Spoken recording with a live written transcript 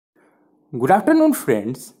Good afternoon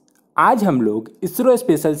friends. आज हम लोग इसरो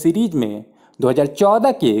स्पेशल सीरीज में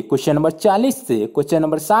 2014 के क्वेश्चन नंबर 40 से क्वेश्चन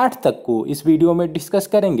नंबर 60 तक को इस वीडियो में डिस्कस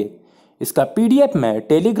करेंगे। इसका पीडीएफ मैं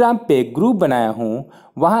टेलीग्राम पे एक ग्रुप बनाया हूँ,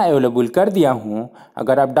 वहाँ अवेलेबल कर दिया हूँ।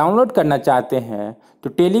 अगर आप डाउनलोड करना चाहते हैं तो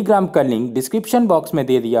टेलीग्राम का लिंक डिस्क्रिप्शन बॉक्स में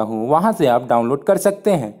दे दिया हूँ, वहाँ से आप डाउनलोड कर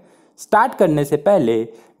सकते हैं। स्टार्ट करने से पहले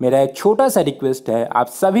मेरा एक छोटा सा रिक्वेस्ट है आप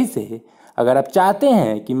सभी से, अगर आप चाहते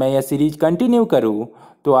हैं कि मैं यह सीरीज कंटिन्यू करूँ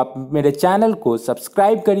तो आप मेरे चैनल को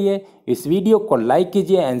सब्सक्राइब करिए, इस वीडियो को लाइक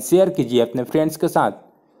कीजिए एंड शेयर कीजिए अपने फ्रेंड्स के साथ।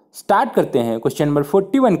 स्टार्ट करते हैं क्वेश्चन नंबर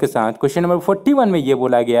 41 के साथ। क्वेश्चन नंबर 41 में ये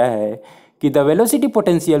बोला गया है कि the velocity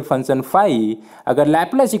potential function phi अगर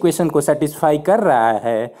लैपलेस इक्वेशन को सेटिस्फाई कर रहा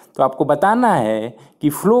है तो आपको बताना है कि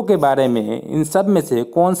फ्लो के बारे में इन सब में से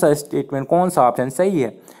कौन सा स्टेटमेंट, कौन सा ऑप्शन सही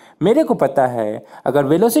है। मेरे को पता है अगर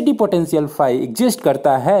वेलोसिटी पोटेंशियल फाई एग्जिस्ट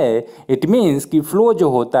करता है इट मीन्स कि फ्लो जो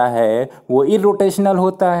होता है वो इरोटेशनल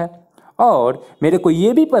होता है, और मेरे को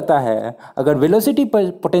ये भी पता है अगर velocity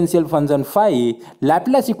potential function phi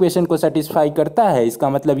Laplace equation को सेटिस्फाई करता है इसका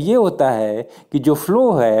मतलब ये होता है कि जो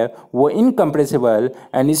फ्लो है वो इनकम्प्रेसिबल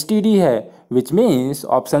एंड स्टीडी है, which means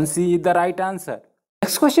option C is the right answer.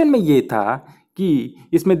 Next question में ये था कि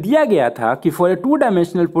इसमें दिया गया था कि for a 2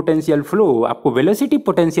 dimensional potential flow आपको वेलोसिटी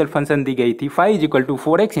पोटेंशियल फंक्शन दी गई थी phi is equal to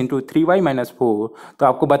 4x into 3y-4। तो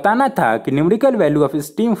आपको बताना था कि numerical value of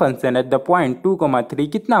steam function at the point 2,3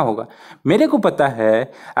 कितना होगा। मेरे को पता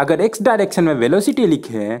है अगर x डायरेक्शन में वेलोसिटी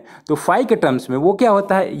लिखें तो फाई के टर्म्स में वो क्या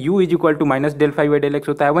होता है, u is equal to minus del phi by del x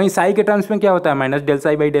होता है। वहीं साई के टर्म्स में क्या होता है, minus del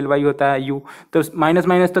psi by del Y होता है u। तो माइनस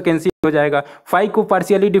माइनस तो कैंसिल हो जाएगा। फाई को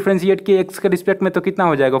पार्शियली डिफरेंशिएट किए एक्स के रिस्पेक्ट में तो कितना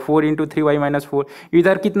हो जाएगा, 4 इंटू 3y-4।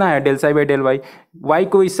 इधर कितना है, del psi by del Y. Y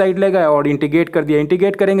को इस साइड ले गए और इंटीग्रेट कर दिया।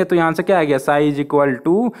 इंटीग्रेट करेंगे तो यहाँ से क्या आ गया, Sai is equal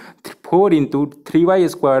to 4 into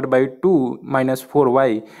 3y² by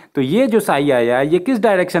 2-4y। तो ये जो साई आया ये किस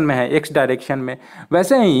डायरेक्शन में है, एक्स डायरेक्शन में।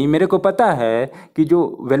 वैसे ही मेरे को पता है कि जो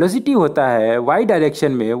वेलोसिटी होता है वाई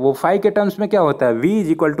डायरेक्शन में वो फाई के टर्म्स में क्या होता है, v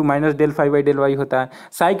is equal to minus del phi by del Y होता है।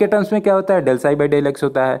 साई के टर्म्स में क्या होता है, del psi by del x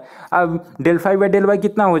होता है। अब del phi by del Y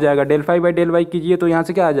कितना हो जाएगा, del phi by del Y कीजिए तो यहाँ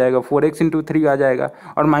से क्या आ जाएगा, 4x इंटू 3 आ जाएगा,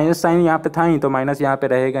 और माइनस साइन यहाँ पे था ही तो माइनस यहाँ पे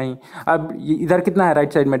रहेगा ही। अब इधर कितना है,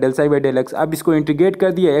 राइट साइड में del psi by del x. अब इसको इंटीग्रेट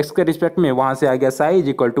कर दिया एक्स के रिस्पेक्ट में, वहाँ से आ गया Sai is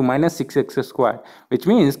equal to -6x², which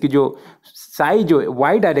means कि जो साई जो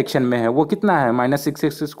वाई डायरेक्शन में है वो कितना है,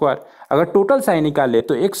 -6x²। अगर टोटल साई निकाले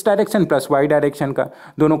तो x direction plus Y direction का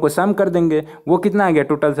दोनों को सम कर देंगे, वो कितना आ गया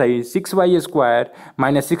total Sai, 6y²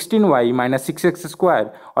 -16y -6x²।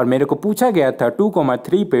 और मेरे को पूछा गया था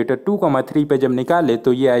 2,3 पे, तो 2,3 पे जब निकाले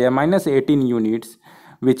तो ये आया -18 units,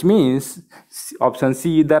 which means option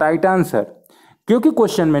C is the right answer. क्योंकि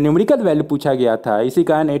क्वेश्चन में न्यूमेरिकल वैल्यू पूछा गया था इसी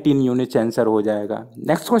कारण 18 यूनिट्स आंसर हो जाएगा।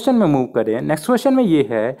 नेक्स्ट क्वेश्चन में मूव करें। नेक्स्ट क्वेश्चन में ये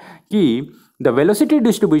है कि the velocity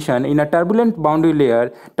distribution in a turbulent boundary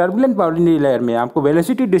layer, turbulent boundary layer में आपको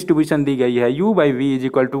वेलोसिटी डिस्ट्रीब्यूशन दी गई है u by we is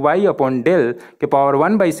equal to Y upon del के power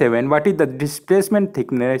 1/7। What is the displacement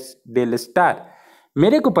thickness del star.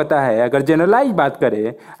 मेरे को पता है अगर जनरलाइज बात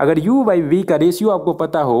करें, अगर u बाई वी का रेशियो आपको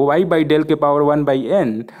पता हो y बाई डेल के पावर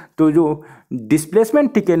 1/n, तो जो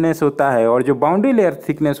डिस्प्लेसमेंट थिकनेस होता है और जो बाउंड्री लेयर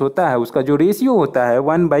थिकनेस होता है उसका जो रेशियो होता है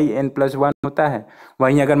 1/n+1 होता है।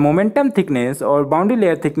 वहीं अगर मोमेंटम थिकनेस और बाउंड्री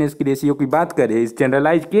लेयर थिकनेस की रेशियो की बात करें इस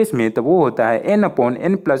जनरलाइज केस में तो वो होता है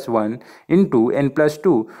n/n+1 इंटू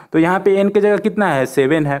n+2। तो यहाँ पे n की जगह कितना है,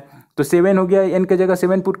 7 है, तो 7 हो गया, n के जगह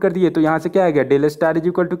 7 पुट कर दिए तो यहाँ से क्या आ गया, del star is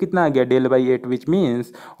equal to कितना आ गया, del by 8, which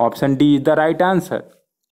means option D is the right answer.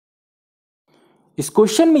 इस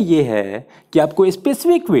क्वेश्चन में ये है कि आपको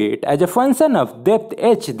specific weight as a function of depth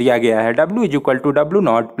h दिया गया है, w is equal to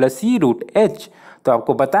W0 plus c√h। तो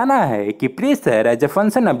आपको बताना है कि pressure as a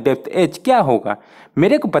function of depth h क्या होगा।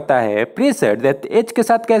 मेरे को पता है प्रेशर डेप्थ h के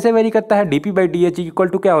साथ कैसे वेरी करता है, dp/dh इक्वल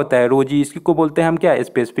टू क्या होता है, रो जी, इसको बोलते हैं हम क्या,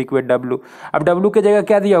 स्पेसिफिक वेट w। अब w के जगह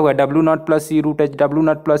क्या दिया होगा, W0 plus c√h,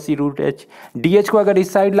 W0 plus c√h। dh को अगर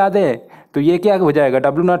इस साइड ला दे तो ये क्या हो जाएगा,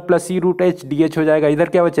 W0 प्लस c√h dh हो जाएगा। इधर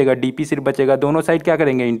क्या बचेगा, dp सिर्फ बचेगा। दोनों साइड क्या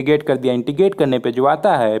करेंगे, इंटीग्रेट कर दिया। इंटीग्रेट करने पे जो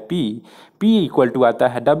आता है p इक्वल टू आता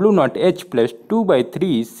है W0h प्लस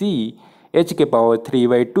 2/3c h के power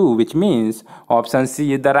 3/2, which means option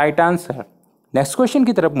C is the right answer. Next question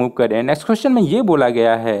की तरफ मूव करें। नेक्स्ट क्वेश्चन में ये बोला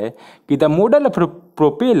गया है कि the model of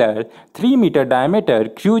propeller 3 metre diameter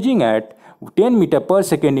cruising eight 10 metre पर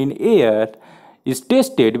second in air is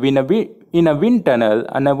tested in a wind tunnel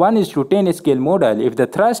on a 1:10 scale model if the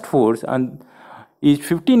thrust force on is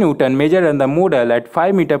 50 Newton measured on the model at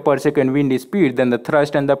 5 metre पर second wind speed, then the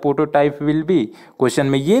thrust and the prototype will be। Question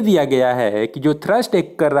में ये दिया गया है कि जो thrust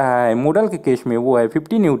एक कर रहा है मॉडल के केस में वो है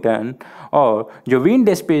 50 न्यूटन, और जो विंड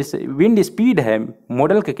स्पीड है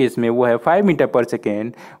मॉडल के केस में वो है 5 मीटर पर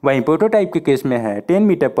सेकेंड, वहीं प्रोटोटाइप के केस में है 10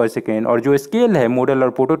 मीटर पर सेकेंड, और जो स्केल है मॉडल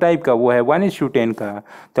और प्रोटोटाइप का वो है 1:10 का।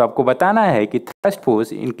 तो आपको बताना है कि thrust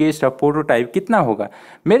force in case of prototype कितना होगा।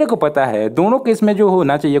 मेरे को पता है दोनों केस में जो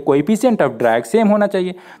होना चाहिए कोएफिशिएंट ऑफ ड्रैग सेम होना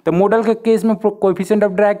चाहिए। तो मॉडल के केस में कोएफिशिएंट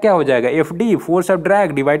ऑफ ड्रैग क्या हो जाएगा, FD force of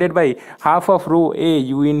drag divided by half of row A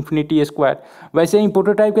you infinity square. वैसे ही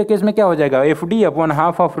प्रोटोटाइप के केस में क्या हो जाएगा, FD upon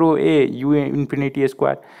half of row A you infinity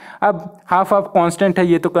square. अब हाफ ऑफ कांस्टेंट है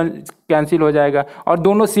ये तो कैंसिल हो जाएगा, और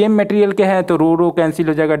दोनों सेम मटेरियल के हैं तो रो रो कैंसिल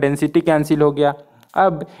हो जाएगा, डेंसिटी कैंसिल हो गया।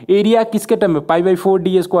 अब एरिया किसके टर्म में, π/4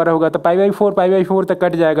 d स्क्वायर होगा, तो π/4 तक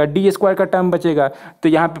कट जाएगा, d स्क्वायर का टर्म बचेगा। तो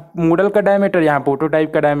यहाँ पे मॉडल का डायमीटर, यहाँ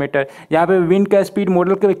प्रोटोटाइप का डायमीटर, यहाँ पे विंड का स्पीड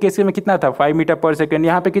मॉडल के केस में कितना था 5 मीटर पर सेकेंड,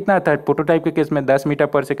 यहाँ पे कितना था प्रोटोटाइप के केस में 10 मीटर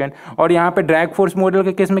पर सेकेंड, और यहाँ पे ड्रैग फोर्स मॉडल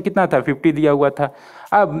के केस में कितना था 50 दिया हुआ था।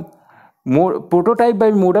 अब प्रोटोटाइप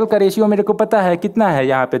बाई मॉडल का रेशियो मेरे को पता है कितना है,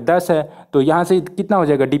 यहाँ पे 10 है, तो यहाँ से कितना हो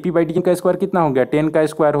जाएगा dp/d का स्क्वायर कितना हो गया 10 का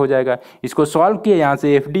स्क्वायर हो जाएगा। इसको सॉल्व किया, यहाँ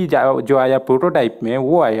से FD जो आया प्रोटोटाइप में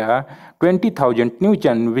वो आया 20,000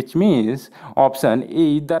 Newton, which means option A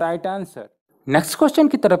is the right answer. Next question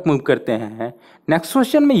की तरफ मूव करते हैं। नेक्स्ट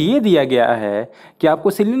क्वेश्चन में ये दिया गया है कि आपको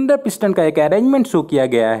सिलेंडर पिस्टन का एक अरेंजमेंट शो किया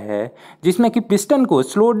गया है जिसमें कि पिस्टन को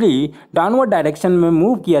स्लोली डाउनवर्ड डायरेक्शन में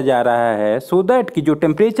मूव किया जा रहा है सो दैट कि जो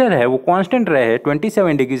टेम्परेचर है वो कांस्टेंट रहे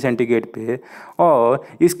 27 डिग्री सेंटीग्रेड पे, और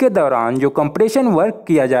इसके दौरान जो कंप्रेशन वर्क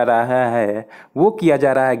किया जा रहा है वो किया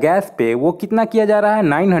जा रहा है गैस पे, वो कितना किया जा रहा है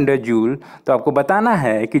 900 जूल। तो आपको बताना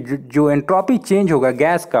है कि जो एंट्रोपी चेंज होगा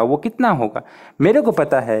गैस का वो कितना होगा। मेरे को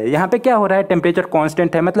पता है यहाँ पे क्या हो रहा है, टेम्परेचर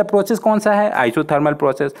कांस्टेंट है, मतलब प्रोसेस कौन सा है आइसोथर्मल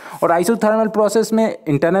प्रोसेस, और आइसोथर्मल प्रोसेस में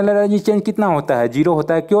इंटरनल एनर्जी चेंज कितना होता है, जीरो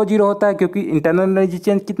होता है। क्यों जीरो होता है, क्योंकि इंटरनल एनर्जी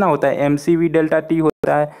चेंज कितना होता है mcv डेल्टा टी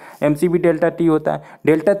होता है, mcv डेल्टा टी होता है।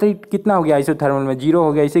 डेल्टा टी कितना हो गया आइसोथर्मल में, जीरो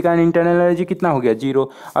हो गया, इसी कारण इंटरनल एनर्जी कितना हो गया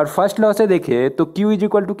जीरो। और फर्स्ट लॉ से देखिए तो Q इज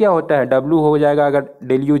इक्वल टू क्या होता है W हो जाएगा, अगर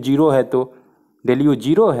डेल यू जीरो है तो डेल यू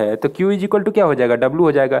जीरो है तो Q इज इक्वल टू क्या हो जाएगा W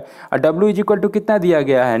हो जाएगा, और W इज इक्वल टू कितना दिया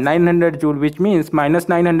गया है 900 जूल, विच मीन्स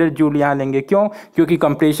 -900 जूल यहाँ लेंगे। क्यों, क्योंकि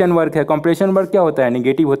कंप्रेशन वर्क है, कंप्रेशन वर्क क्या होता है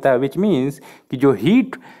नेगेटिव होता है, विच मीन्स कि जो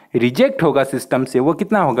हीट रिजेक्ट होगा सिस्टम से वो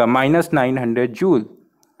कितना होगा -900 जूल।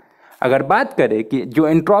 अगर बात करें कि जो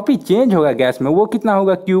एंट्रोपी चेंज होगा गैस में वो कितना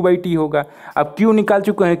होगा Q/T होगा। अब Q निकाल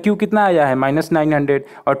चुके हैं, Q कितना आया है -900,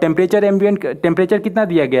 और टेम्परेचर एम्बिएंट टेम्परेचर कितना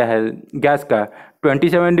दिया गया है गैस का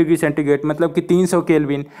 27 डिग्री सेंटीग्रेड, मतलब कि 300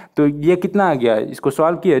 केल्विन। तो ये कितना आ गया, इसको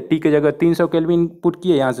सॉल्व किए T के जगह 300 केल्विन पुट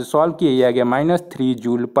किए, यहाँ से सॉल्व किए, ये आ गया -3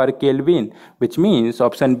 जूल पर kelvin, which means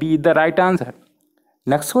option B is the right answer.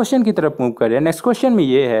 Next question की तरफ मूव करें। नेक्स्ट क्वेश्चन में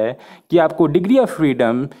ये है कि आपको डिग्री ऑफ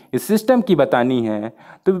फ्रीडम इस सिस्टम की बतानी है।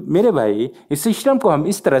 तो मेरे भाई इस सिस्टम को हम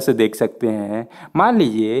इस तरह से देख सकते हैं, मान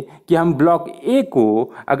लीजिए कि हम ब्लॉक ए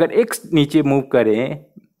को अगर x नीचे मूव करें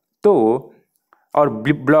तो, और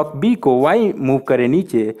ब्लॉक बी को y मूव करे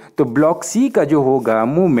नीचे, तो ब्लॉक सी का जो होगा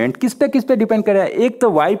मूवमेंट किस पे डिपेंड करेगा, एक तो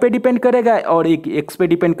y पे डिपेंड करेगा और एक x पे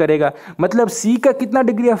डिपेंड करेगा। मतलब सी का कितना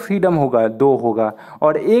डिग्री ऑफ फ्रीडम होगा 2 होगा,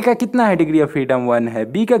 और ए का कितना है डिग्री ऑफ फ्रीडम 1 है,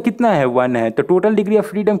 बी का कितना है 1 है, तो टोटल डिग्री ऑफ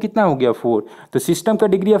फ्रीडम कितना हो गया 4। तो सिस्टम का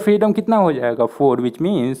डिग्री ऑफ फ्रीडम कितना हो जाएगा 4, which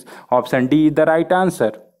means option D is the right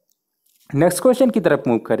answer. Next question की तरफ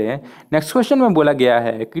मूव करें। नेक्स्ट क्वेश्चन में बोला गया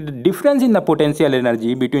है कि difference in the potential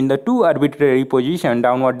energy between the two arbitrary position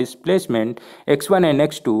downward displacement x1 and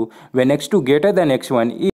x2 when x2 greater than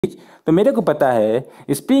x1 is. तो मेरे को पता है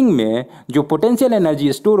स्प्रिंग में जो पोटेंशियल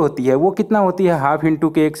एनर्जी स्टोर होती है वो कितना होती है, हाफ इंटू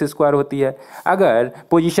के एक्स स्क्वायर होती है। अगर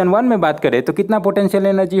पोजीशन 1 में बात करें तो कितना पोटेंशियल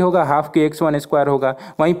एनर्जी होगा, हाफ के x1 स्क्वायर होगा।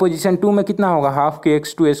 वहीं पोजीशन 2 में कितना होगा, हाफ के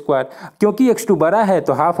x2 स्क्वायर। क्योंकि x2 बड़ा है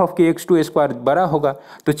तो हाफ ऑफ के x2 स्क्वायर बड़ा होगा।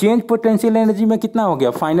 तो चेंज पोटेंशियल एनर्जी में कितना हो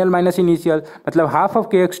गया, फाइनल माइनस इनिशियल, मतलब हाफ ऑफ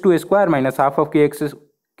के x2 square minus half of के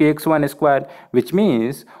x1 square, which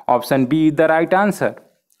means option B is the right answer.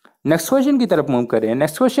 Next question की तरफ मूव करें।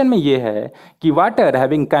 नेक्स्ट क्वेश्चन में ये है कि वाटर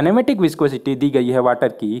हैविंग काइनेमेटिक विस्कोसिटी दी गई है वाटर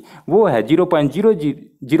की, वो है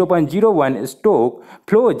 0.01 stroke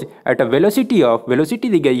flows at a velocity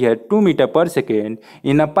दी गई है 2 मीटर पर second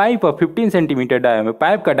in a pipe of 15 centimetre diameter.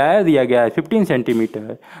 Pipe का डायर दिया गया है 15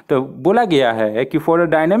 सेंटीमीटर। तो बोला गया है कि for a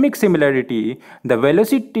dynamic similarity the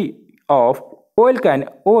velocity of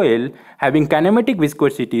oil having kinematic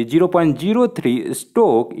viscosity 0.03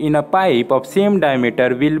 stoke in a pipe of same diameter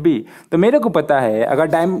will be। तो मेरे को पता है अगर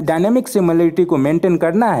डायनेमिक सिमिलरिटी को मेंटेन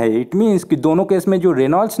करना है, इट मीन्स कि दोनों केस में जो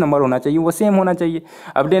रेनॉल्ड्स नंबर होना चाहिए वो सेम होना चाहिए।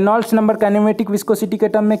 अब रेनॉल्ड्स नंबर काइनेमेटिक विस्कोसिटी के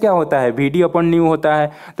टर्म में क्या होता है, वीडी अपॉन न्यू होता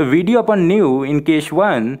है। तो VD upon new in case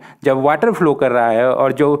 1 जब वाटर फ्लो कर रहा है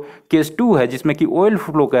और जो केस 2 है जिसमें कि ऑयल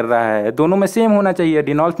फ्लो कर रहा है, दोनों में सेम होना चाहिए,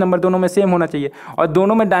 रेनॉल्ड्स नंबर दोनों में सेम होना चाहिए। और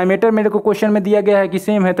दोनों में डायमीटर मेरे को क्वेश्चन में दिया गया है कि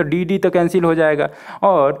सेम है, तो डी डी तो कैंसिल हो जाएगा।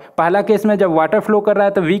 और पहला केस में जब वाटर फ्लो कर रहा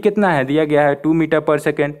है तो वी कितना है, दिया गया है 2 मीटर पर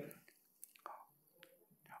सेकेंड।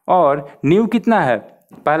 और न्यू कितना है,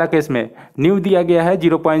 पहला केस में न्यू दिया गया है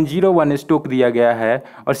 0.01 स्टोक दिया गया है।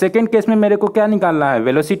 और सेकेंड केस में मेरे को क्या निकालना है,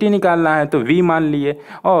 वेलोसिटी निकालना है, तो v मान लिए।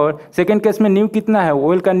 और सेकेंड केस में न्यू कितना है,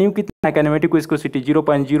 ऑयल का न्यू कितना है, काइनेमेटिक विस्कोसिटी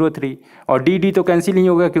 0.03। और डी तो कैंसिल नहीं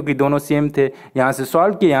होगा क्योंकि दोनों सेम थे। यहाँ से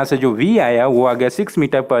सॉल्व किए, यहाँ से जो v आया वो आ गया 6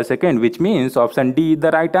 मीटर पर second, which means option D is the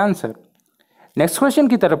right answer. Next question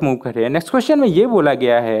की तरफ मूव करें। नेक्स्ट क्वेश्चन में ये बोला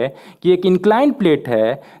गया है कि एक इंक्लाइंड प्लेट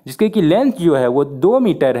है जिसके की लेंथ जो है वो 2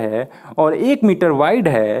 मीटर है और 1 मीटर वाइड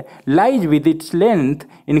है, lies with its length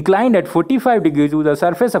inclined at 45 degree to the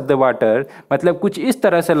surface of the water. मतलब कुछ इस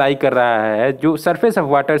तरह से लाई कर रहा है जो सरफेस ऑफ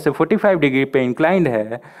वाटर से 45 डिग्री पे इंक्लाइंड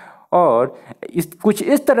है, और कुछ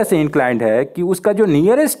इस तरह से इंक्लाइंड है कि उसका जो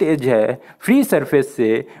नियरेस्ट एज है फ्री सरफेस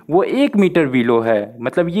से वो 1 मीटर बिलो है।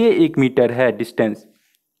 मतलब ये 1 मीटर है डिस्टेंस।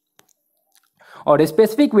 और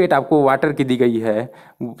स्पेसिफिक वेट आपको वाटर की दी गई है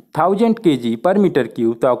 1000 kg पर मीटर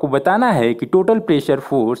क्यूब। तो आपको बताना है कि total pressure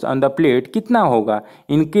force on the plate कितना होगा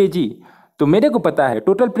इन kg। तो मेरे को पता है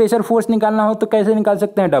टोटल प्रेशर फोर्स निकालना हो तो कैसे निकाल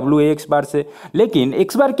सकते हैं, W एक्स बार से। लेकिन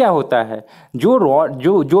एक्स बार क्या होता है, जो रॉड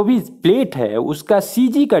जो भी प्लेट है उसका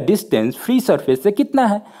CG का डिस्टेंस फ्री सरफेस से कितना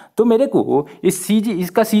है। तो मेरे को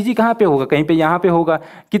इसका CG कहाँ पे होगा, कहीं पे यहाँ पे होगा।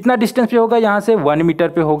 कितना डिस्टेंस पे होगा, यहाँ से 1 मीटर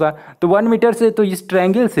पे होगा। तो 1 मीटर से तो इस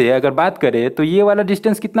ट्रायंगल से अगर बात करें तो ये वाला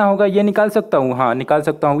डिस्टेंस कितना होगा, ये निकाल सकता हूँ, हाँ निकाल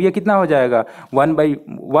सकता हूँ। ये कितना हो जाएगा,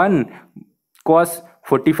 1/1 cos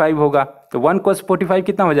 45 होगा। तो 1 cos 45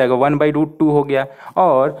 कितना हो जाएगा, 1/√2 हो गया।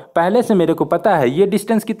 और पहले से मेरे को पता है ये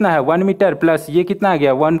डिस्टेंस कितना है, 1 मीटर प्लस ये कितना आ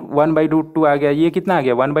गया, 1/√2 आ गया। ये कितना आ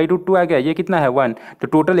गया, 1/√2 आ गया। ये कितना है, 1। तो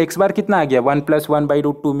टोटल एक्स बार कितना आ गया, 1 +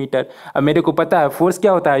 1/√2 मीटर। अब मेरे को पता है फोर्स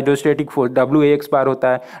क्या होता है, हाइड्रोस्टैटिक फोर्स W एक्स बार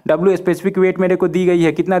होता है। W स्पेसिफिक वेट मेरे को दी गई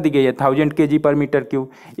है, कितना दी गई है, 1000 kg पर मीटर क्यूब।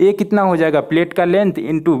 ए कितना हो जाएगा, प्लेट का लेंथ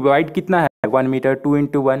इंटू वाइड कितना है, 1 मीटर, 2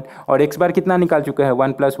 × 1। और एक्स बार कितना निकाल चुका है,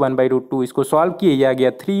 1 + 1/√2। इसको सॉल्व किए, ये आ गया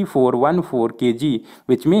 3414 kg,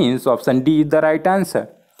 which means option D is the right answer.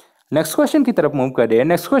 Next question की तरफ मूव करें।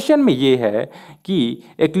 नेक्स्ट क्वेश्चन में ये है कि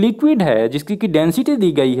एक लिक्विड है जिसकी की डेंसिटी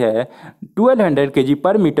दी गई है 1200 kg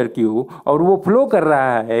पर मीटर क्यूब और वो फ्लो कर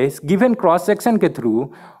रहा है इस गिवन क्रॉस सेक्शन के थ्रू।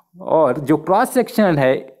 और जो क्रॉस सेक्शन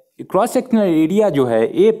है, क्रॉस सेक्शनल एरिया जो है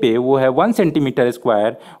ए पे वो है 1 सेंटीमीटर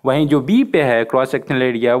स्क्वायर, वहीं जो बी पे है क्रॉस सेक्शनल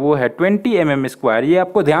एरिया वो है 20 mm स्क्वायर। ये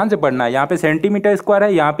आपको ध्यान से पढ़ना है, यहाँ पे सेंटीमीटर स्क्वायर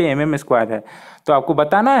है, यहाँ पे mm स्क्वायर है। तो आपको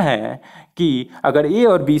बताना है कि अगर ए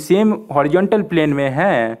और बी सेम हॉरिजॉन्टल प्लेन में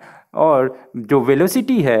हैं और जो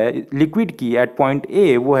वेलोसिटी है लिक्विड की एट पॉइंट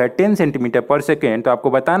ए वो है 10 सेंटीमीटर पर सेकेंड, तो आपको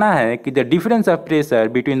बताना है कि the difference of pressure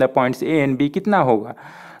between the points A and B कितना होगा।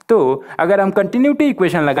 तो अगर हम कंटिन्यूटी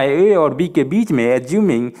इक्वेशन लगाएं ए और बी के बीच में,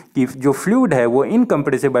 एज्यूमिंग कि जो फ्लूइड है वो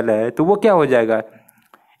इनकम्प्रेसिबल है, तो वो क्या हो जाएगा,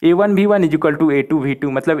 A1V1 =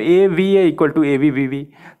 A2V2, मतलब AVA = AVVV।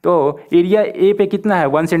 तो एरिया ए पे कितना है,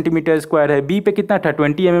 1 सेंटीमीटर स्क्वायर है, बी पे कितना था,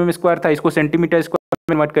 20 mm स्क्वायर था, इसको सेंटीमीटर स्क्वायर में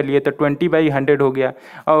कन्वर्ट कर लिए तो 20/100 हो गया।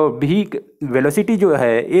 और भी वेलोसिटी जो है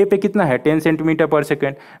ए पे कितना है, 10 सेंटीमीटर पर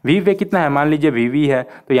सेकेंड, वी पे कितना है, मान लीजिए VV है,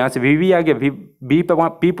 तो यहाँ से VV आ गया, बी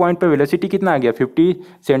पॉइंट पे वेलोसिटी कितना आ गया, 50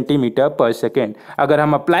 सेंटीमीटर पर सेकेंड। अगर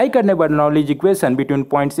हम अप्लाई करने Bernoulli's equation between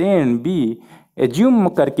points A and B, assume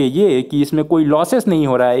करके ये कि इसमें कोई लॉसेस नहीं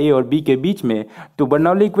हो रहा है ए और बी के बीच में, तो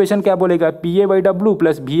बर्नौली इक्वेशन क्या बोलेगा, PA/W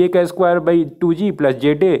 + VA² 2G +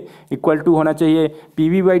 ZA = होना चाहिए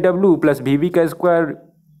PV/W + VV²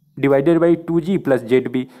 / 2G +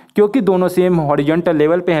 ZB। क्योंकि दोनों सेम हॉरिजॉन्टल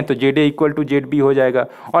लेवल पे हैं तो ZA = ZB हो जाएगा।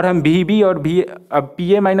 और हम VB और अब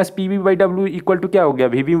PA - PV/W = क्या हो गया,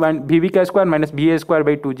 VV² -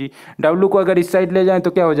 VA² / 2G। W को अगर इस साइड ले जाएं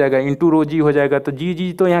तो क्या हो जाएगा, × ρg हो जाएगा, तो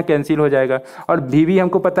G तो यहाँ कैंसिल हो जाएगा। और VV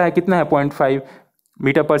हमको पता है कितना है, 0.5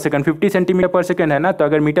 मीटर पर सेकंड, 50 सेंटीमीटर पर सेकंड है ना, तो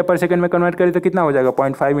अगर मीटर पर सेकंड में कन्वर्ट करें तो कितना हो जाएगा,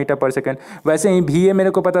 0.5 मीटर पर सेकंड। वैसे ही VA मेरे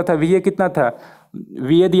को पता था, VA कितना था,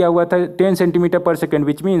 VA दिया हुआ था 10 सेंटीमीटर पर सेकंड,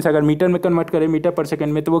 विच मीन्स अगर मीटर में कन्वर्ट करें मीटर पर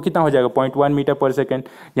सेकंड में तो वो कितना हो जाएगा, 0.1 मीटर पर सेकंड।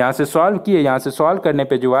 यहाँ से सॉल्व किए, यहाँ से सॉल्व करने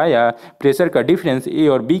पे जो आया प्रेशर का डिफरेंस ए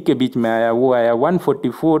और बी के बीच में आया वो आया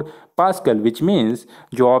 144 पास्कल, विच मीन्स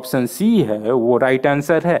जो ऑप्शन सी है वो राइट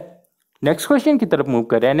आंसर है। नेक्स्ट क्वेश्चन की तरफ मूव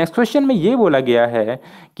कर रहे हैं। नेक्स्ट क्वेश्चन में ये बोला गया है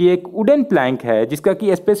कि एक वुडन प्लैंक है जिसका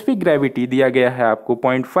कि स्पेसिफिक ग्रेविटी दिया गया है आपको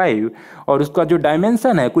 0.5 और उसका जो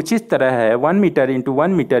डायमेंशन है कुछ इस तरह है 1 metre into 1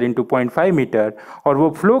 metre into 0.5 metre और वो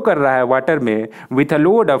फ्लो कर रहा है वाटर में with a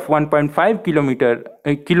load of 1.5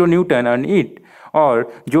 kilo Newton on it और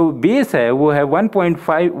जो बेस है वो है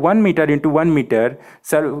 1 metre into 1 metre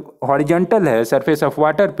sir horizontal है सरफेस ऑफ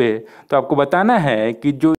वाटर पे। तो आपको बताना है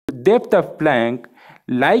कि जो डेप्थ ऑफ प्लैंक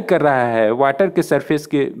लाई कर रहा है वाटर के सरफेस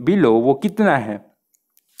के बिलो वो कितना है।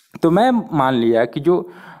 तो मैं मान लिया कि जो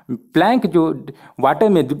प्लैंक जो वाटर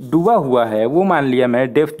में डूबा हुआ है वो मान लिया मैं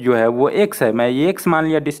डेप्थ जो है वो x है, मैं ये x मान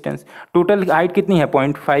लिया डिस्टेंस। टोटल हाइट कितनी है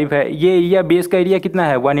 0.5 है, ये एरिया बेस का एरिया कितना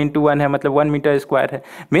है 1 इंटू 1 है मतलब 1 मीटर स्क्वायर है।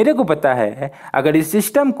 मेरे को पता है अगर इस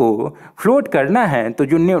सिस्टम को फ्लोट करना है तो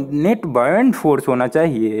जो नेट बायोंट फोर्स होना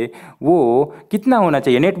चाहिए वो कितना होना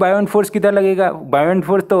चाहिए। नेट बायोंट फोर्स किधर लगेगा, बायोंट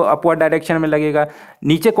फोर्स तो अपवर्ड डायरेक्शन में लगेगा।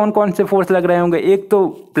 नीचे कौन कौन से फोर्स लग रहे होंगे, एक तो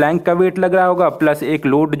प्लैंक का वेट लग रहा होगा प्लस एक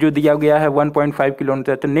लोड जो दिया गया है 1.5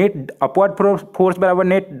 किलोमीटर। तो नेट अपवर्ड फोर्स बराबर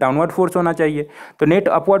नेट डाउनवर्ड फोर्स होना चाहिए। तो नेट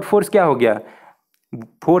अपवर्ड फोर्स क्या हो गया,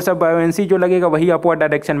 फोर्स ऑफ बायोएंसी जो लगेगा वही अपवर्ड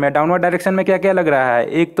डायरेक्शन में। डाउनवर्ड डायरेक्शन में क्या क्या लग रहा है,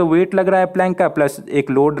 एक तो वेट लग रहा है प्लैंक का प्लस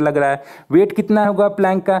एक लोड लग रहा है। वेट कितना होगा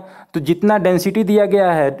प्लैंक का, तो जितना डेंसिटी दिया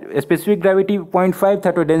गया है स्पेसिफिक ग्रेविटी 0.5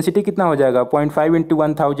 था तो डेंसिटी कितना हो जाएगा 0.5 इंटू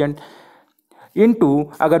 1000 इंटू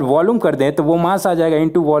अगर वॉल्यूम कर दें तो वो मास आ जाएगा।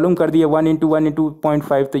 इंटू वॉल्यूम कर दिए 1 इंटू 1 इंटू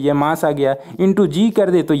 0.5 तो ये मास आ गया। इंटू जी कर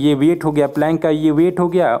दे तो ये वेट हो गया प्लैंक का, ये वेट हो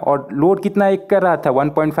गया। और लोड कितना एक कर रहा था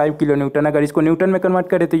 1.5 किलो न्यूटन, अगर इसको न्यूटन में कन्वर्ट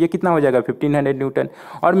करें तो ये कितना हो जाएगा 1500 न्यूटन।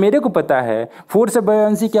 और मेरे को पता है फोर्स ऑफ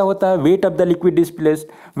बायोएंसी क्या होता है, weight of the liquid displaced.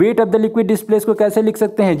 Weight of the liquid displace को कैसे लिख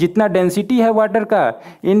सकते हैं, जितना डेंसिटी है वाटर का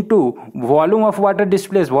into volume of water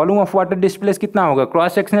displace. Volume of water displace कितना होगा,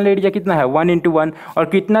 क्रॉस सेक्शनल एरिया कितना है 1 इंटू 1 और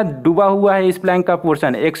कितना डूबा हुआ है इस प्लैंक का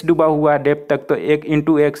पोर्शन x डूबा हुआ है डेप्थ तक तो 1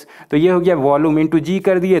 इंटू एक्स, तो ये हो गया वॉल्यूम इंटू जी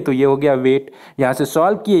कर दिए तो ये हो गया वेट। यहाँ से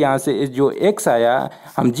सॉल्व किए, यहाँ से जो x आया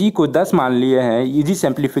हम g को 10 मान लिए हैं इजी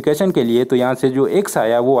सिंप्लीफिकेशन के लिए, तो यहाँ से जो x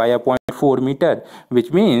आया वो आया 0.4 metre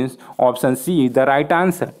which means option see the right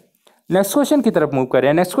answer. Next question की तरफ मूव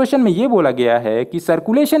करें। नेक्स्ट क्वेश्चन में ये बोला गया है कि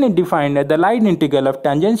circulation is defined at the line integral of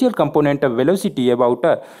tangential component of velocity about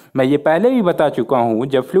a. मैं ये पहले भी बता चुका हूँ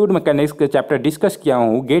जब फ्लूइड मैकेनिक्स के चैप्टर डिस्कस किया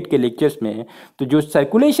हूँ गेट के लेक्चर्स में। तो जो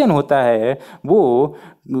सर्कुलेशन होता है वो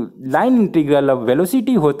लाइन इंटीग्रल ऑफ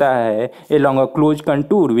वेलोसिटी होता है along a closed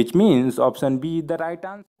contour which means option B the right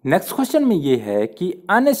answer। Next question में ये है कि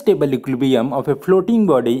unstable equilibrium of a floating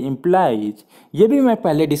body implies, ये भी मैं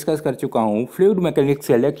पहले डिस्कस कर चुका हूँ फ्लूइड मैकेनिक्स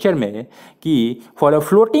के लेक्चर में कि फॉर अ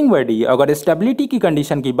फ्लोटिंग बॉडी अगर स्टेबिलिटी की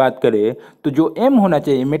कंडीशन की बात करें तो जो एम होना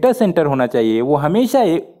चाहिए मेटा सेंटर होना चाहिए वो हमेशा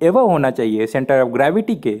एवं होना चाहिए सेंटर ऑफ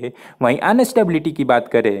ग्रेविटी के। वहीं अनस्टेबिलिटी की बात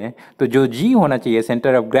करें तो जो जी होना चाहिए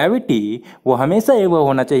सेंटर ऑफ ग्रेविटी वो हमेशा एवं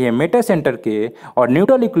होना चाहिए मेटा सेंटर के। और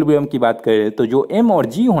न्यूट्रल इक्विलिब्रियम की बात करें तो जो एम और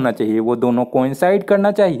जी होना चाहिए वो दोनों कोइंसाइड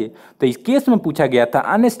करना चाहिए। तो इस केस में पूछा गया था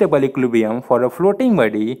unstable equilibrium for a floating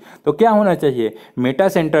body तो क्या होना चाहिए, मेटा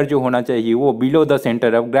सेंटर जो होना चाहिए वो below the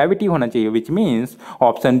centre of gravity होना चाहिए which means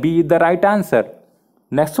option B is the right answer.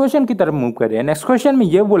 Next question की तरफ मूव करें। नेक्स्ट क्वेश्चन में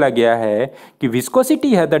ये बोला गया है कि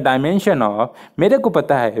विस्कोसिटी है द डायमेंशन ऑफ, मेरे को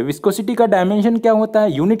पता है विस्कोसिटी का डायमेंशन क्या होता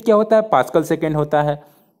है, यूनिट क्या होता है, पास्कल सेकेंड होता है।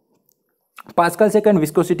 पास्कल सेकंड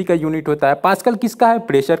विस्कोसिटी का यूनिट होता है। पास्कल किसका है,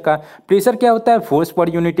 प्रेशर का। प्रेशर क्या होता है, force per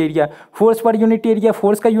unit area. Force per unit area,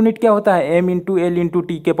 force का यूनिट क्या होता है m into L into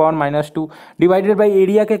T के पावर -2 डिवाइडेड बाई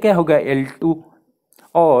एरिया का क्या होगा L2।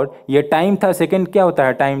 और ये टाइम था, सेकंड क्या होता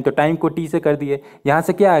है टाइम, तो टाइम को t से कर दिए। यहाँ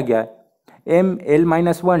से क्या आ गया m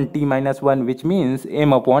L-1 t-1 which means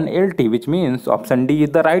m upon LT which means option D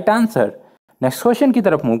is the right answer. Next question की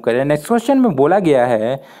तरफ मूव करें। नेक्स्ट क्वेश्चन में बोला गया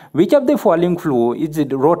है which of the following flow is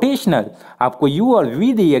rotational. आपको u और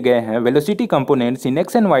v दिए गए हैं velocity components in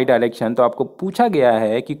x and y direction. तो आपको पूछा गया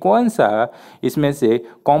है कि कौन सा इसमें से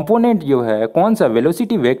कंपोनेंट जो है, कौन सा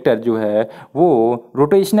वेलोसिटी वेक्टर जो है वो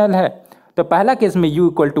रोटेशनल है। तो पहला केस में u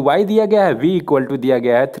इक्वल टू वाई दिया गया है, v इक्वल टू दिया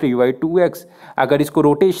गया है 3y2x। अगर इसको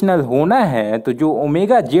रोटेशनल होना है तो जो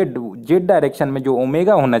ओमेगा जेड डायरेक्शन में जो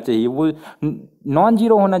ओमेगा होना चाहिए वो नॉन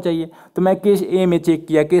जीरो होना चाहिए। तो मैं केस ए में चेक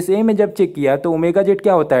किया, केस ए में जब चेक किया तो ओमेगा जेड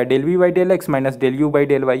क्या होता है del we by del x minus del you by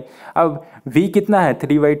del Y. अब v कितना है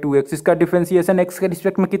 3y2x, इसका डिफ्रेंसिएशन x के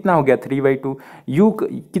रिस्पेक्ट में कितना हो गया 3y2। u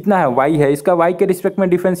कितना है y है, इसका y के रिस्पेक्ट में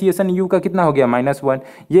डिफ्रेंसिएशन u का कितना हो गया -1।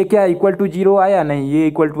 ये क्या इक्वल टू 0 आया, नहीं ये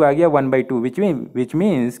इक्वल टू आ गया 1/2 विच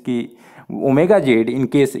मीन्स कि omega Z in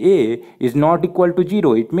case A is not equal to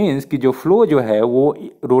 0। It means कि जो फ्लो जो है वो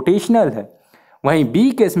रोटेशनल है। वहीं बी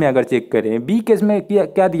केस में अगर चेक करें, बी केस में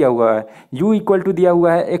क्या दिया हुआ है, u इक्वल टू दिया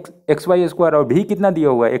हुआ है एक्स वाई स्क्वायर और भी कितना दिया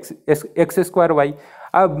हुआ है एक्स स्क्वायर वाई।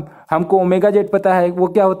 अब हमको ओमेगा जेड पता है, वो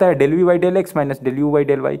क्या होता है del we by del x minus del you by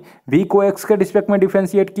del Y. We को एक्स के रिस्पेक्ट में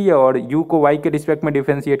डिफ्रेंशिएट किया और यू को वाई के रिस्पेक्ट में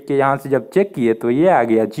डिफ्रेंशिएट किया, यहाँ से जब चेक किए तो ये आ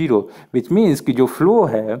गया जीरो, विच मीन्स कि जो फ्लो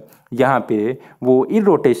है यहाँ पे वो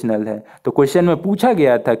इरोटेशनल है। तो क्वेश्चन में पूछा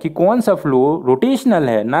गया था कि कौन सा फ्लो रोटेशनल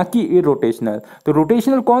है ना कि इरोटेशनल, तो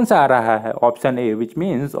रोटेशनल कौन सा आ रहा है, option A, which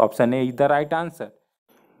means option A is the right answer.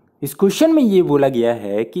 इस क्वेश्चन में ये बोला गया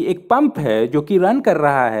है कि एक पंप है जो कि रन कर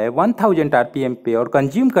रहा है 1000 आरपीएम पे और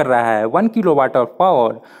कंज्यूम कर रहा है 1 किलोवाट ऑफ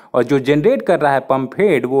पावर, और जो जनरेट कर रहा है पंप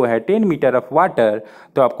हेड वो है 10 मीटर ऑफ वाटर।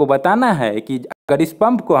 तो आपको बताना है कि अगर इस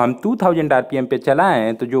पंप को हम 2000 आरपीएम पे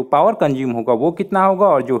चलाएं तो जो पावर कंज्यूम होगा वो कितना होगा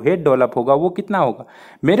और जो हेड डेवलप होगा वो कितना होगा।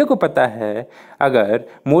 मेरे को पता है अगर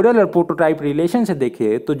मॉडल और प्रोटोटाइप रिलेशन से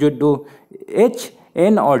देखें तो जो दो एच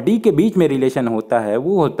एन और डी के बीच में रिलेशन होता है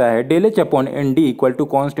वो होता है del H upon N D equal to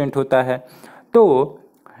constant होता है। तो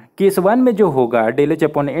केस 1 में जो होगा del H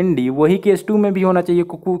upon N D वही केस 2 में भी होना चाहिए,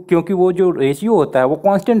 क्योंकि वो जो रेशियो होता है वो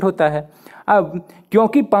कांस्टेंट होता है। अब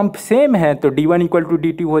क्योंकि पंप सेम है तो D one equal to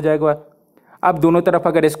D to हो जाएगा। अब दोनों तरफ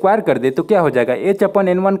अगर स्क्वायर कर दे तो क्या हो जाएगा, एच अपॉन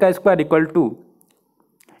एन वन का square equal to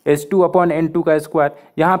H two upon N to का स्क्वायर।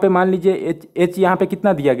 यहाँ पे मान लीजिए एच यहाँ पे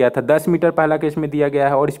कितना दिया गया था 10 मीटर पहला केस में दिया गया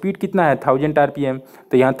है और स्पीड कितना है 1000 आरपीएम,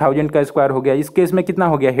 तो यहाँ 1000 का स्क्वायर हो गया। इस केस में कितना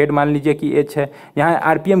हो गया, हेड मान लीजिए कि एच है, यहाँ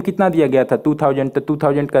आरपीएम कितना दिया गया था 2000, तो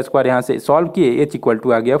 2000 का स्क्वायर यहाँ से सॉल्व किए, एच इक्वल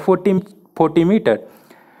टू आ गया 40 मीटर।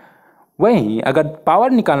 वहीं अगर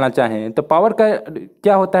पावर निकालना चाहें तो पावर का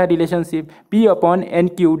क्या होता है relationship, P upon N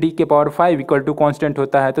Q D के पावर 5 इक्वल टू कॉन्स्टेंट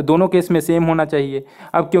होता है, तो दोनों केस में सेम होना चाहिए।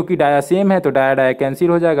 अब क्योंकि डाया सेम है तो डाया डाया कैंसिल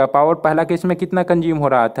हो जाएगा। पावर पहला केस में कितना कंज्यूम हो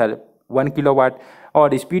रहा था 1 किलोवाट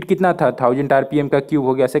और स्पीड कितना था 1000 आरपीएम का क्यूब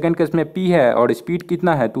हो गया। सेकंड केस में P है और स्पीड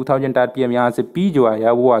कितना है 2000 आरपीएम, यहाँ से P जो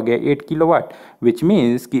आया वो आ गया 8 किलोवाट, विच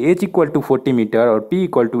मीन्स कि H इक्वल टू 40 मीटर और P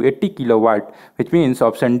equal to 80 kilowatt, which means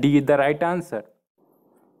option D is the right answer.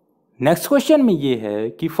 Next question में ये है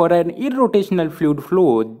कि for an irrotational fluid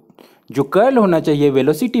flow जो कर्ल होना चाहिए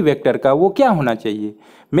वेलोसिटी वेक्टर का वो क्या होना चाहिए।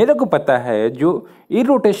 मेरे को पता है जो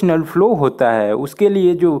इरोटेशनल फ्लो होता है उसके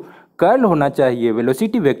लिए जो कर्ल होना चाहिए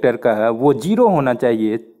वेलोसिटी वेक्टर का वो 0 होना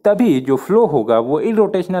चाहिए, तभी जो फ्लो होगा वो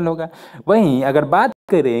इरोटेशनल होगा। वहीं अगर बात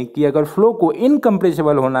करें कि अगर फ्लो को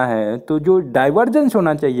इनकम्प्रेसिबल होना है तो जो डाइवर्जेंस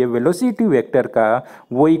होना चाहिए वेलोसिटी वेक्टर का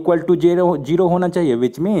वो इक्वल टू 0 होना चाहिए,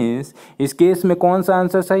 विच मीन्स इस केस में कौन सा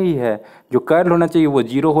आंसर सही है, जो कर्ल होना चाहिए वो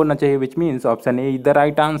 0 होना चाहिए, which means option A is the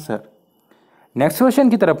right answer. Next question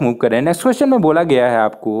की तरफ मूव करें। नेक्स्ट क्वेश्चन में बोला गया है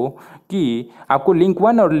आपको कि आपको लिंक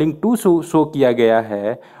 1 और लिंक 2 शो किया गया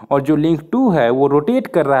है और जो लिंक 2 है वो रोटेट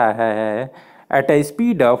कर रहा है at a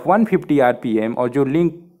speed of 150 RPM और जो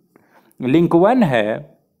लिंक 1 है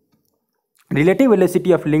relative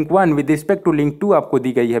velocity of link 1 with respect to link 2 आपको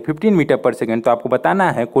दी गई है 15 मीटर पर सेकेंड। तो आपको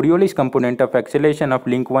बताना है Coriolis component of acceleration of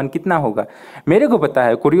link 1 कितना होगा। मेरे को पता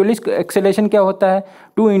है कोरियोलिस एक्सेलेरेशन क्या होता है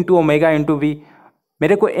 2 इंटू ओमेगा इंटू वी।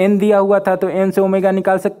 मेरे को n दिया हुआ था तो n से ओमेगा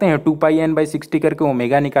निकाल सकते हैं, 2πn/60 करके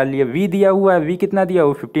ओमेगा निकाल लिए। v दिया हुआ है, v कितना दिया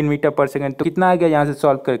हुआ 15 मीटर पर सेकंड, तो कितना आ गया यहाँ से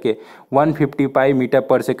सॉल्व करके 150 पाई मीटर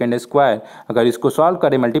पर सेकंड स्क्वायर। अगर इसको सॉल्व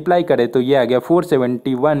करें मल्टीप्लाई करें तो ये आ गया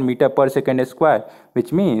 471 मीटर पर second square,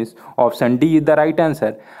 which means option D is the right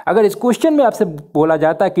answer. अगर इस क्वेश्चन में आपसे बोला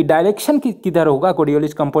जाता है कि डायरेक्शन किधर होगा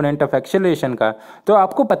कोरियोलिस कंपोनेंट ऑफ एक्सेलरेशन का, तो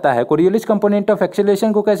आपको पता है कोरियोलिस कंपोनेंट ऑफ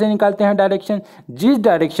एक्सेलरेशन को कैसे निकालते हैं डायरेक्शन, जिस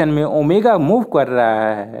डायरेक्शन में ओमेगा मूव कर रहा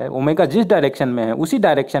है, ओमेगा जिस डायरेक्शन में है उसी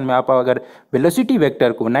डायरेक्शन में आप अगर वेलोसिटी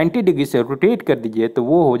वेक्टर को 90 डिग्री से रोटेट कर दीजिए तो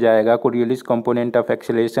वो हो जाएगा कोरियोलिस कंपोनेंट ऑफ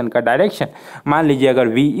एक्सेलरेशन का डायरेक्शन। मान लीजिए अगर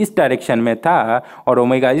v इस डायरेक्शन में था और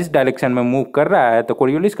ओमेगा इस डायरेक्शन में मूव कर रहा है तो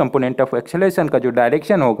कोरियोलिस कंपोनेंट ऑफ एक्सेलरेशन का जो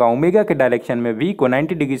डायरेक्शन होगा ओमेगा के डायरेक्शन में v को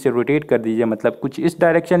 90 डिग्री से रोटेट कर दीजिए, मतलब कुछ इस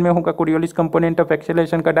डायरेक्शन में होगा कोरियोलिस कंपोनेंट ऑफ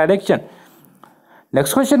एक्सेलरेशन का डायरेक्शन।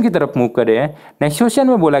 नेक्स्ट क्वेश्चन की तरफ मूव करें। नेक्स्ट क्वेश्चन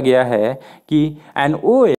में बोला गया है कि N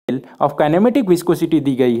OL of kinematic viscosity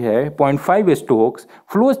दी गई है 0.5 strokes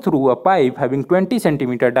flows through a pipe having 20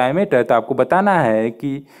 centimetre diameter. तो आपको बताना है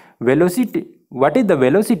कि velocity what is the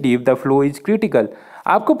velocity if the flow is critical.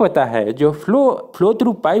 आपको पता है जो फ्लो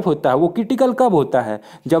थ्रू पाइप होता है वो क्रिटिकल कब होता है,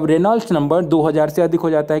 जब रेनॉल्ड्स नंबर 2000 से अधिक हो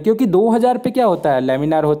जाता है, क्योंकि 2000 पे क्या होता है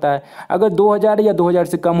लैमिनार होता है। अगर 2000 या 2000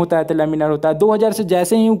 से कम होता है तो लैमिनार होता है, 2000 से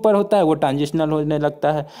जैसे ही ऊपर होता है वो ट्रांजिशनल होने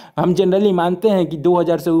लगता है। हम जनरली मानते हैं कि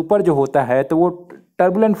 2000 से ऊपर जो होता है तो वो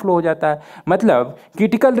टर्बुलेंट फ्लो हो जाता है। मतलब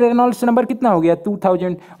क्रिटिकल रेनॉल्ड्स नंबर कितना हो गया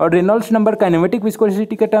 2000, और रेनॉल्ड्स नंबर काइनेमेटिक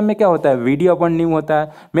विस्कोसिटी के टर्म में क्या होता है वीडी अपॉन न्यू होता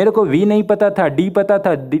है। मेरे को वी नहीं पता था, डी पता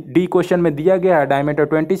था, डी क्वेश्चन में दिया गया है डायमीटर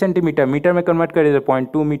 20 सेंटीमीटर, मीटर में कन्वर्ट करें तो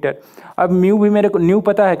 0.2 मीटर। अब म्यू भी मेरे को न्यू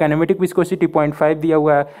पता है, काइनेमेटिक विस्कोसिटी 0.5 दिया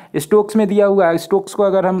हुआ है, स्ट्रोक्स में दिया हुआ है। स्ट्रोक्स को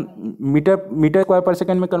अगर हम मीटर स्क्वायर पर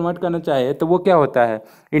सेकंड में कन्वर्ट करना चाहे तो वो क्या होता है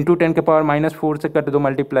इंटू 10⁻⁻⁴ से कर दो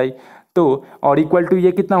मल्टीप्लाई, तो और इक्वल टू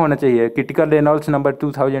ये कितना होना चाहिए, क्रिटिकल रेनॉल्ड्स नंबर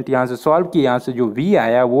 2000 यहाँ से सॉल्व किया, यहाँ से जो v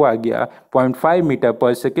आया वो आ गया 0.5 मीटर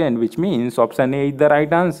पर second, which means option A is the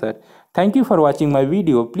right answer. Thank you for watching my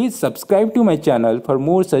video. Please subscribe to my channel for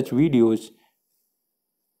more such videos.